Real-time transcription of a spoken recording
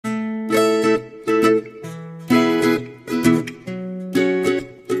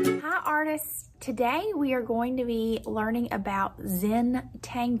Today we are going to be learning about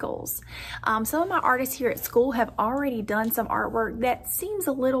Zentangles. Some of my artists here at school have already done some artwork that seems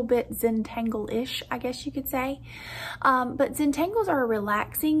a little bit Zentangle-ish, I guess you could say. But Zentangles are a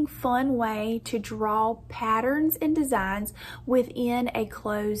relaxing, fun way to draw patterns and designs within a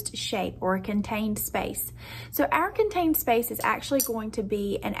closed shape or a contained space. So our contained space is actually going to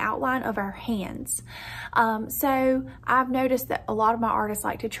be an outline of our hands. So I've noticed that a lot of my artists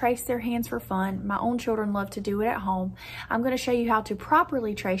like to trace their hands for fun. My own children love to do it at home. I'm going to show you how to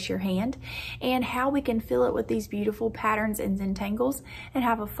properly trace your hand and how we can fill it with these beautiful patterns and Zentangles and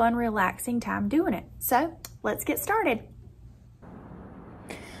have a fun, relaxing time doing it. So let's get started.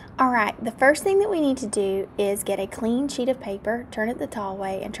 All right, the first thing that we need to do is get a clean sheet of paper, turn it the tall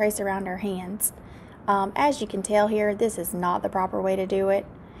way, and trace around our hands. As you can tell here, this is not the proper way to do it.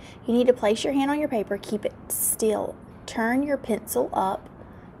 You need to place your hand on your paper, keep it still. Turn your pencil up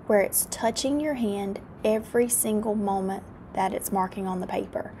where it's touching your hand every single moment that it's marking on the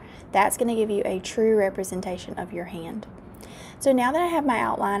paper. That's going to give you a true representation of your hand. So now that I have my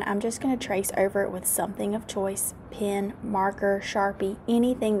outline, I'm just going to trace over it with something of choice: pen, marker, Sharpie,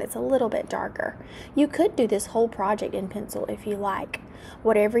 anything that's a little bit darker. You could do this whole project in pencil if you like.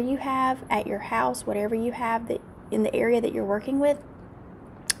 Whatever you have at your house, whatever you have that in the area that you're working with,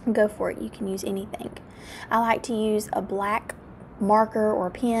 go for it. You can use anything. I like to use a black marker or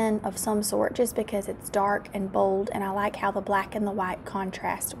pen of some sort just because it's dark and bold, and I like how the black and the white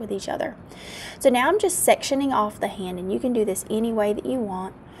contrast with each other. So now I'm just sectioning off the hand, and you can do this any way that you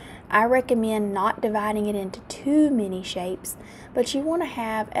want. I recommend not dividing it into too many shapes, but you want to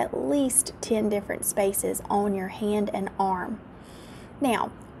have at least 10 different spaces on your hand and arm.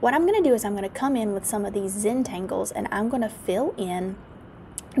 Now what I'm going to do is I'm going to come in with some of these Zentangles, and I'm going to fill in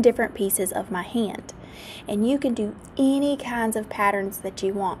different pieces of my hand. And you can do any kinds of patterns that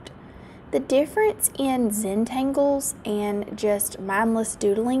you want. The difference in Zentangles and just mindless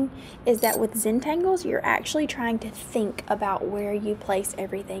doodling is that with Zentangles, you're actually trying to think about where you place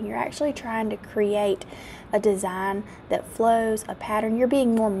everything. You're actually trying to create a design that flows, a pattern. You're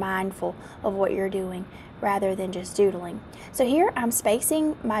being more mindful of what you're doing rather than just doodling. So here I'm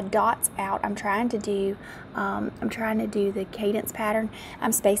spacing my dots out. I'm trying to do the cadence pattern.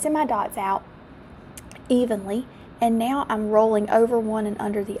 I'm spacing my dots out evenly, and now I'm rolling over one and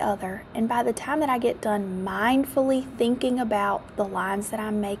under the other. And by the time that I get done mindfully thinking about the lines that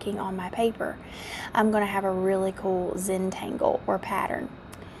I'm making on my paper, I'm going to have a really cool Zentangle or pattern.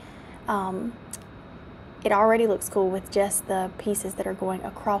 It already looks cool with just the pieces that are going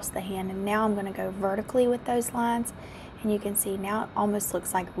across the hand, and now I'm going to go vertically with those lines, and you can see now it almost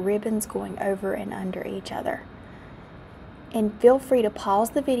looks like ribbons going over and under each other. And feel free to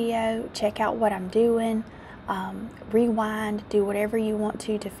pause the video, check out what I'm doing, rewind, do whatever you want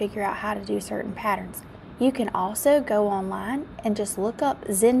to figure out how to do certain patterns. You can also go online and just look up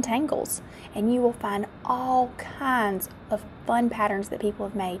Zentangles, and you will find all kinds of fun patterns that people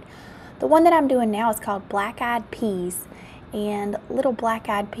have made. The one that I'm doing now is called black-eyed peas, and little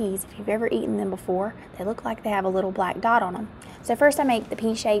black-eyed peas, if you've ever eaten them before, they look like they have a little black dot on them. So first I make the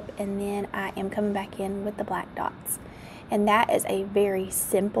pea shape, and then I am coming back in with the black dots. And that is a very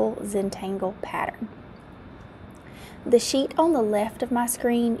simple Zentangle pattern. The sheet on the left of my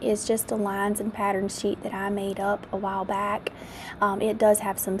screen is just a lines and patterns sheet that I made up a while back. It does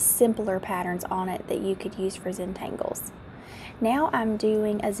have some simpler patterns on it that you could use for Zentangles. Now I'm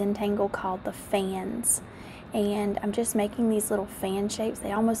doing a Zentangle called the fans, and I'm just making these little fan shapes.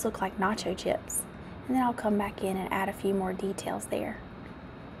 They almost look like nacho chips. And then I'll come back in and add a few more details there.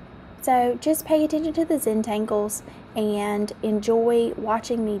 So just pay attention to the Zentangles and enjoy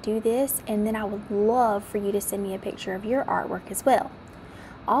watching me do this, and then I would love for you to send me a picture of your artwork as well.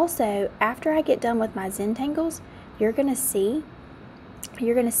 Also, after I get done with my Zentangles, you're gonna see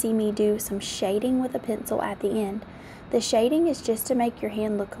me do some shading with a pencil at the end. The shading is just to make your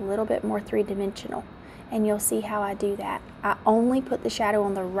hand look a little bit more three-dimensional, and you'll see how I do that. I only put the shadow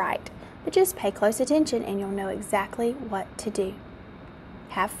on the right, but just pay close attention and you'll know exactly what to do.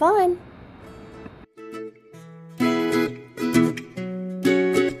 Have fun!